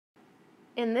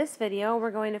In this video, we're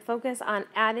going to focus on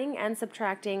adding and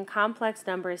subtracting complex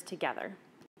numbers together.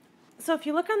 So if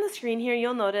you look on the screen here,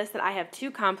 you'll notice that I have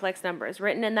two complex numbers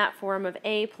written in that form of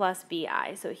a plus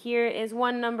bi. So here is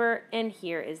one number and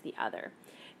here is the other.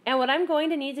 And what I'm going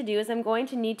to need to do is I'm going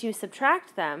to need to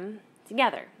subtract them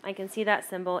together. I can see that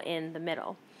symbol in the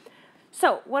middle.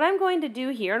 So what I'm going to do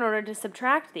here in order to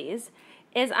subtract these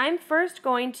is I'm first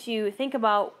going to think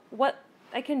about what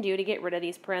I can do to get rid of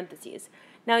these parentheses.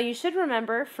 Now you should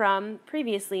remember from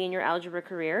previously in your algebra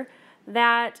career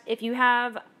that if you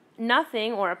have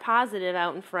nothing or a positive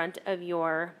out in front of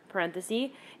your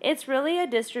parenthesis, it's really a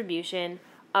distribution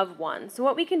of 1. So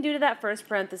what we can do to that first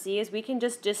parenthesis is we can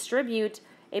just distribute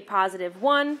a positive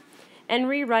 1 and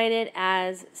rewrite it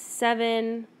as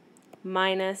 7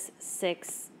 minus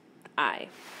 6i.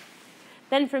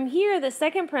 Then from here, the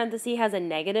second parenthesis has a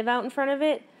negative out in front of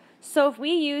it. So if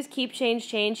we use keep, change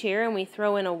here and we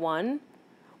throw in a 1,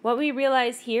 what we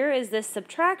realize here is this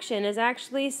subtraction is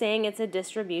actually saying it's a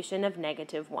distribution of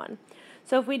negative 1.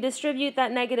 So if we distribute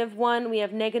that negative 1, we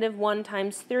have negative 1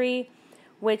 times 3,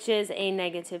 which is a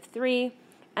negative 3.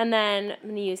 And then I'm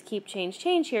going to use keep,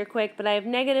 change here quick, but I have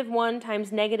negative 1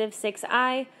 times negative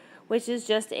 6i, which is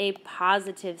just a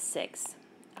positive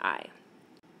 6i.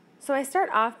 So I start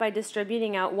off by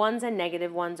distributing out 1s and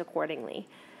negative 1s accordingly.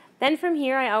 Then from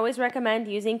here, I always recommend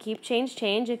using keep, change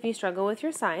if you struggle with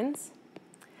your signs.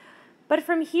 But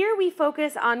from here, we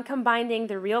focus on combining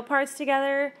the real parts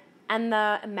together and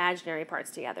the imaginary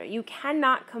parts together. You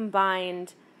cannot combine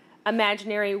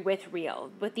imaginary with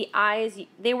real. With the i's,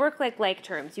 they work like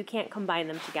terms. You can't combine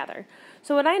them together.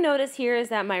 So what I notice here is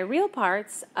that my real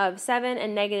parts of 7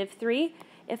 and negative 3,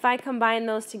 if I combine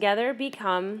those together,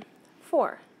 become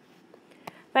 4.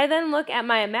 If I then look at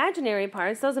my imaginary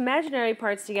parts, those imaginary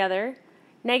parts together,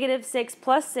 negative 6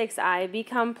 plus 6i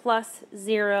become plus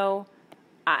 0i.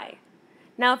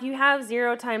 Now if you have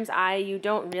 0 times I, you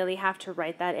don't really have to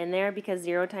write that in there because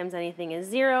 0 times anything is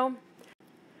 0.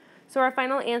 So our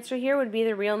final answer here would be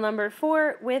the real number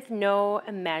 4 with no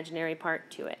imaginary part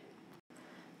to it.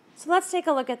 So let's take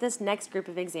a look at this next group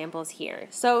of examples here.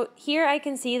 So here I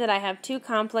can see that I have two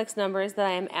complex numbers that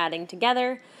I am adding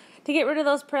together. To get rid of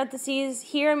those parentheses,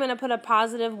 here I'm going to put a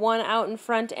positive 1 out in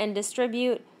front and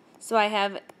distribute. So I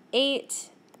have 8,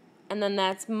 and then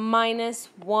that's minus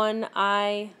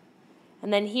 1i.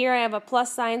 And then here I have a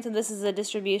plus sign, so this is a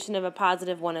distribution of a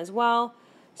positive 1 as well.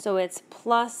 So it's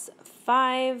plus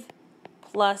 5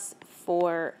 plus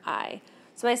 4i.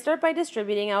 So I start by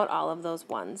distributing out all of those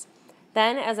 1s.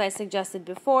 Then, as I suggested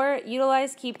before,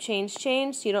 utilize keep,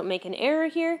 change so you don't make an error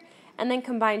here. And then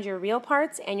combine your real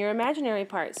parts and your imaginary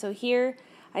parts. So here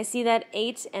I see that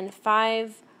 8 and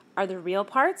 5 are the real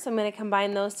parts. So I'm going to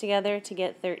combine those together to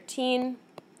get 13.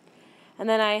 And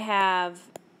then I have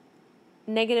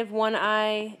negative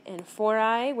 1i and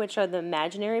 4i, which are the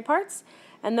imaginary parts.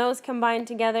 And those combine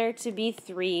together to be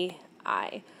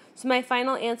 3i. So my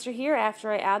final answer here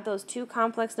after I add those two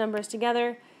complex numbers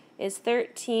together is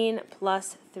 13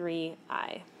 plus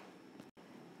 3i.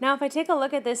 Now if I take a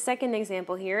look at this second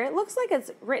example here, it looks like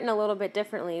it's written a little bit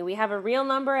differently. We have a real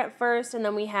number at first, and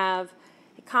then we have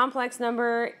a complex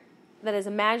number that is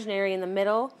imaginary in the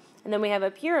middle, and then we have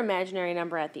a pure imaginary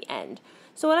number at the end.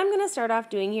 So what I'm going to start off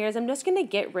doing here is I'm just going to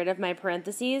get rid of my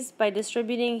parentheses by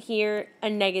distributing here a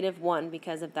negative 1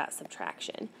 because of that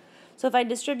subtraction. So if I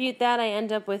distribute that, I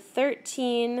end up with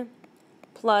 13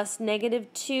 plus negative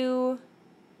 2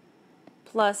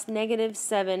 plus negative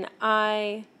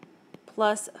 7i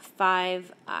plus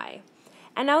 5i.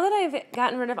 And now that I've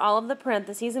gotten rid of all of the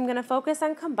parentheses, I'm going to focus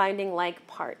on combining like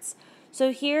parts.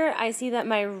 So here I see that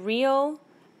my real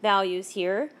values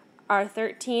here are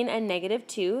 13 and negative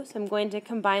 2, so I'm going to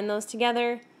combine those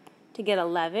together to get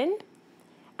 11.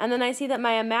 And then I see that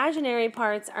my imaginary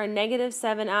parts are negative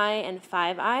 7i and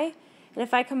 5i, and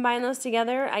if I combine those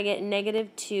together, I get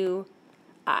negative 2i.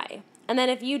 And then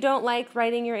if you don't like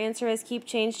writing your answer as keep,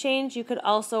 change, you could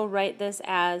also write this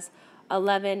as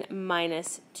 11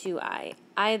 minus 2i.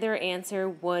 Either answer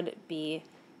would be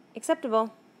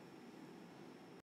acceptable.